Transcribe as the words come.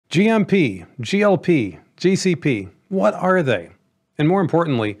GMP, GLP, GCP, what are they? And more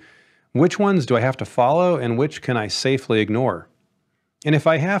importantly, which ones do I have to follow and which can I safely ignore? And if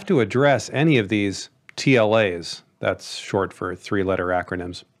I have to address any of these TLAs, that's short for three-letter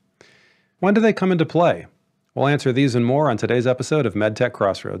acronyms, when do they come into play? We'll answer these and more on today's episode of MedTech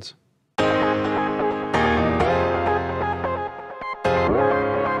Crossroads.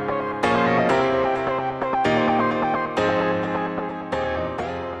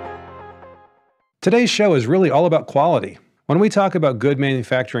 Today's show is really all about quality. When we talk about good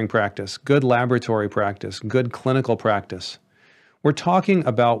manufacturing practice, good laboratory practice, good clinical practice, we're talking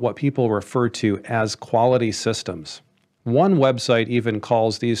about what people refer to as quality systems. One website even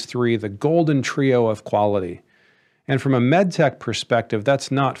calls these three the golden trio of quality. And from a medtech perspective,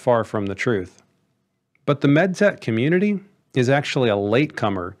 that's not far from the truth. But the medtech community is actually a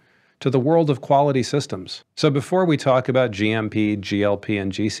latecomer to the world of quality systems. So before we talk about GMP, GLP,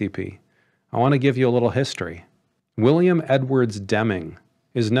 and GCP, I want to give you a little history. William Edwards Deming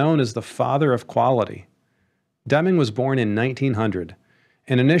is known as the father of quality. Deming was born in 1900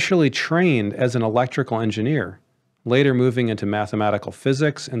 and initially trained as an electrical engineer, later moving into mathematical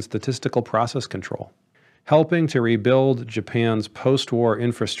physics and statistical process control, helping to rebuild Japan's post-war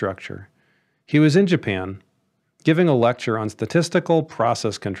infrastructure. He was in Japan, giving a lecture on statistical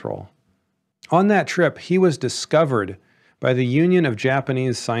process control. On that trip, he was discovered by the Union of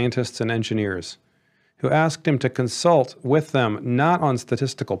Japanese Scientists and Engineers, who asked him to consult with them not on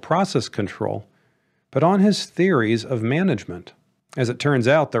statistical process control, but on his theories of management. As it turns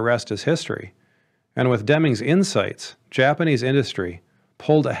out, the rest is history. And with Deming's insights, Japanese industry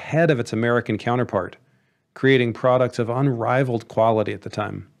pulled ahead of its American counterpart, creating products of unrivaled quality at the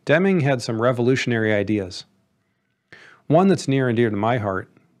time. Deming had some revolutionary ideas. One that's near and dear to my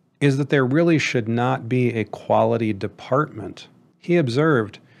heart is that there really should not be a quality department. He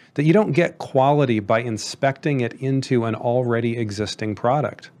observed that you don't get quality by inspecting it into an already existing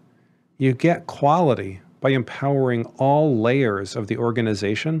product. You get quality by empowering all layers of the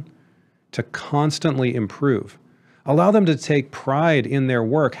organization to constantly improve. Allow them to take pride in their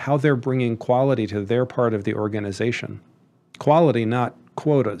work, how they're bringing quality to their part of the organization. Quality, not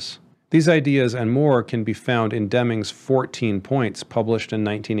quotas. These ideas and more can be found in Deming's 14 points published in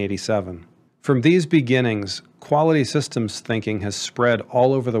 1987. From these beginnings, quality systems thinking has spread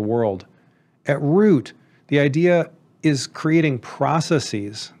all over the world. At root, the idea is creating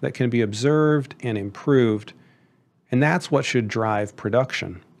processes that can be observed and improved, and that's what should drive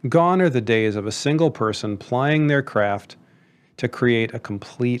production. Gone are the days of a single person plying their craft to create a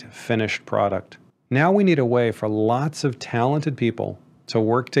complete finished product. Now we need a way for lots of talented people to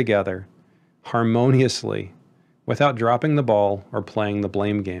work together harmoniously without dropping the ball or playing the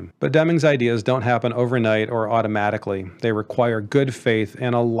blame game. But Deming's ideas don't happen overnight or automatically. They require good faith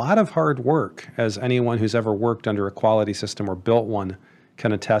and a lot of hard work, as anyone who's ever worked under a quality system or built one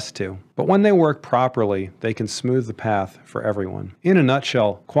can attest to. But when they work properly, they can smooth the path for everyone. In a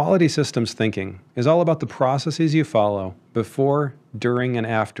nutshell, quality systems thinking is all about the processes you follow before, during, and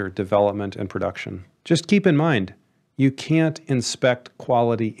after development and production. Just keep in mind, you can't inspect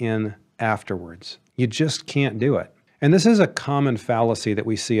quality in afterwards. You just can't do it. And this is a common fallacy that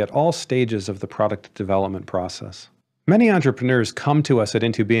we see at all stages of the product development process. Many entrepreneurs come to us at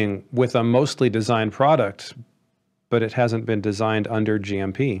Into Being with a mostly designed product, but it hasn't been designed under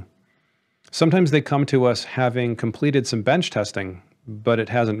GMP. Sometimes they come to us having completed some bench testing, but it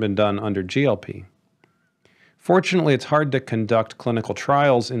hasn't been done under GLP. Fortunately, it's hard to conduct clinical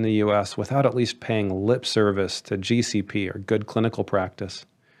trials in the US without at least paying lip service to GCP or good clinical practice.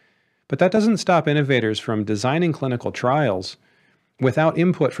 But that doesn't stop innovators from designing clinical trials without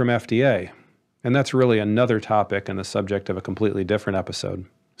input from FDA. And that's really another topic and the subject of a completely different episode.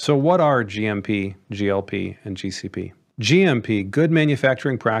 So what are GMP, GLP, and GCP? GMP, Good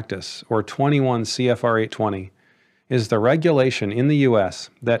Manufacturing Practice, or 21 CFR 820, is the regulation in the US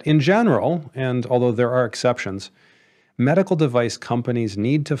that in general, and although there are exceptions, medical device companies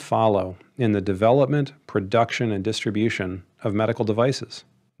need to follow in the development, production, and distribution of medical devices.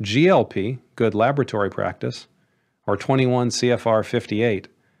 GLP, Good Laboratory Practice, or 21 CFR 58,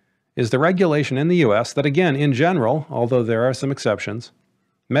 is the regulation in the US that again, in general, although there are some exceptions,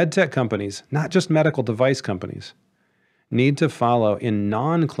 medtech companies, not just medical device companies, need to follow in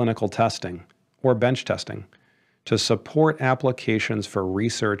non-clinical testing or bench testing to support applications for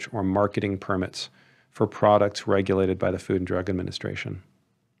research or marketing permits for products regulated by the Food and Drug Administration.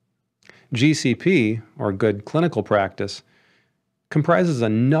 GCP, or Good Clinical Practice, comprises a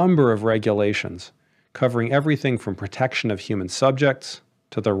number of regulations covering everything from protection of human subjects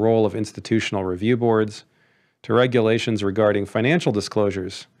to the role of institutional review boards to regulations regarding financial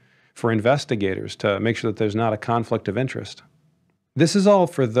disclosures for investigators to make sure that there's not a conflict of interest. This is all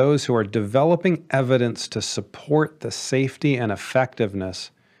for those who are developing evidence to support the safety and effectiveness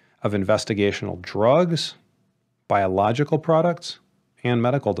of investigational drugs, biological products, and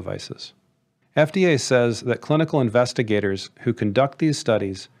medical devices. FDA says that clinical investigators who conduct these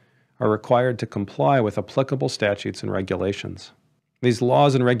studies are required to comply with applicable statutes and regulations. These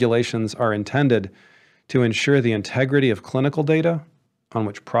laws and regulations are intended to ensure the integrity of clinical data on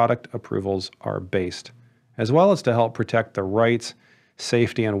which product approvals are based, as well as to help protect the rights,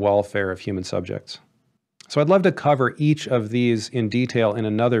 safety, and welfare of human subjects. So I'd love to cover each of these in detail in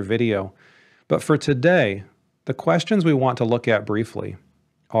another video, but for today, the questions we want to look at briefly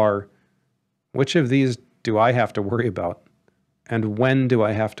are, which of these do I have to worry about? And when do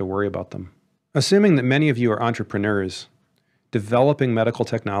I have to worry about them? Assuming that many of you are entrepreneurs developing medical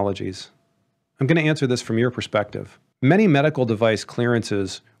technologies, I'm going to answer this from your perspective. Many medical device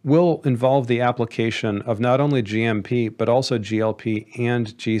clearances will involve the application of not only GMP, but also GLP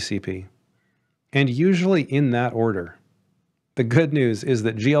and GCP, and usually in that order. The good news is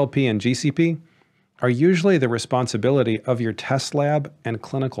that GLP and GCP are usually the responsibility of your test lab and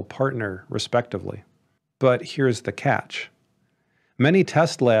clinical partner, respectively. But here's the catch. Many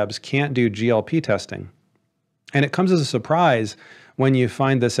test labs can't do GLP testing, and it comes as a surprise when you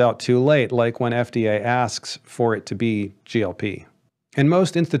find this out too late, like when FDA asks for it to be GLP. And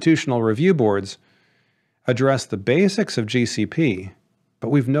most institutional review boards address the basics of GCP, but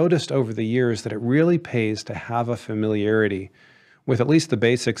we've noticed over the years that it really pays to have a familiarity with at least the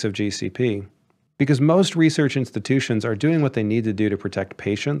basics of GCP, because most research institutions are doing what they need to do to protect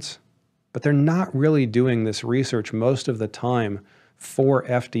patients, but they're not really doing this research most of the time for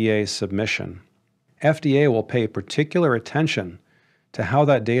FDA submission. FDA will pay particular attention to how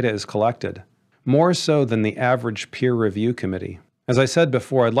that data is collected, more so than the average peer review committee. As I said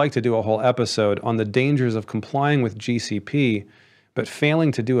before, I'd like to do a whole episode on the dangers of complying with GCP, but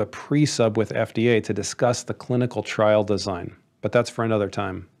failing to do a pre-sub with FDA to discuss the clinical trial design. But that's for another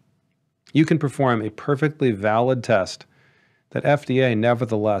time. You can perform a perfectly valid test that FDA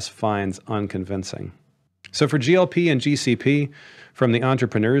nevertheless finds unconvincing. So for GLP and GCP, from the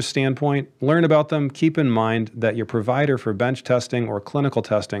entrepreneur's standpoint, learn about them. Keep in mind that your provider for bench testing or clinical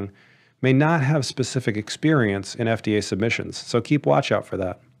testing may not have specific experience in FDA submissions, so keep watch out for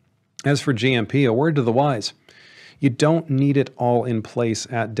that. As for GMP, a word to the wise. You don't need it all in place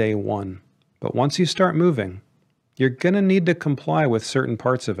at day one, but once you start moving, you're going to need to comply with certain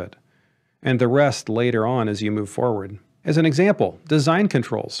parts of it, and the rest later on as you move forward. As an example, design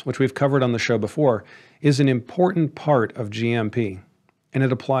controls, which we've covered on the show before, is an important part of GMP, and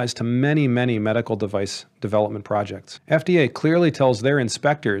it applies to many, many medical device development projects. FDA clearly tells their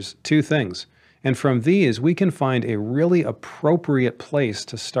inspectors two things, and from these we can find a really appropriate place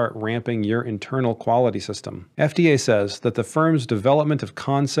to start ramping your internal quality system. FDA says that the firm's development of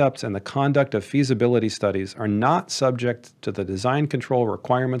concepts and the conduct of feasibility studies are not subject to the design control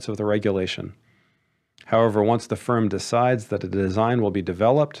requirements of the regulation. However, once the firm decides that a design will be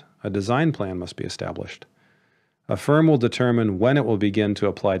developed, a design plan must be established. A firm will determine when it will begin to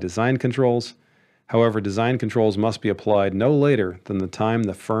apply design controls. However, design controls must be applied no later than the time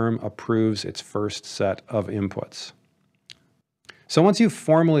the firm approves its first set of inputs. So once you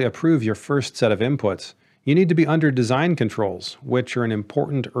formally approve your first set of inputs, you need to be under design controls, which are an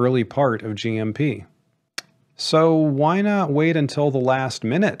important early part of GMP. So why not wait until the last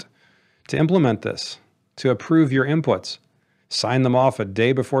minute to implement this, to approve your inputs? Sign them off a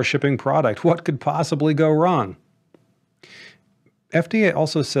day before shipping product. What could possibly go wrong? FDA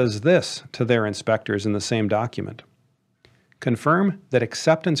also says this to their inspectors in the same document. Confirm that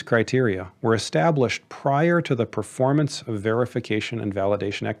acceptance criteria were established prior to the performance of verification and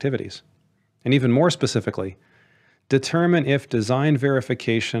validation activities. And even more specifically, determine if design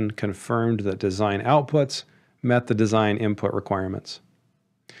verification confirmed that design outputs met the design input requirements.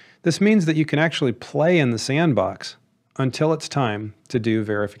 This means that you can actually play in the sandbox until it's time to do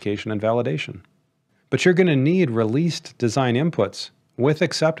verification and validation. But you're going to need released design inputs with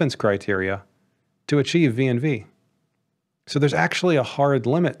acceptance criteria to achieve V&V. So there's actually a hard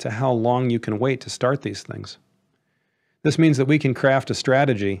limit to how long you can wait to start these things. This means that we can craft a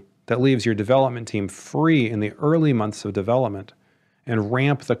strategy that leaves your development team free in the early months of development and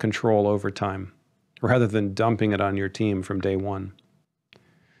ramp the control over time, rather than dumping it on your team from day one.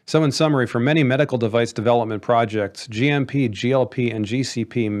 So in summary, for many medical device development projects, GMP, GLP, and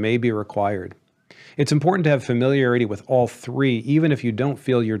GCP may be required. It's important to have familiarity with all three, even if you don't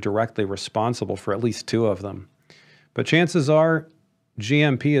feel you're directly responsible for at least two of them. But chances are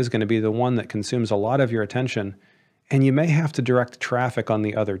GMP is going to be the one that consumes a lot of your attention And you may have to direct traffic on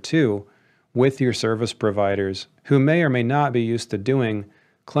the other two with your service providers who may or may not be used to doing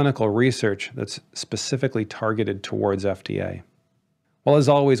clinical research that's specifically targeted towards FDA. Well, as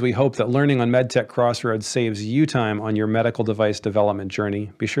always, we hope that learning on MedTech Crossroads saves you time on your medical device development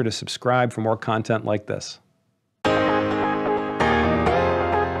journey. Be sure to subscribe for more content like this.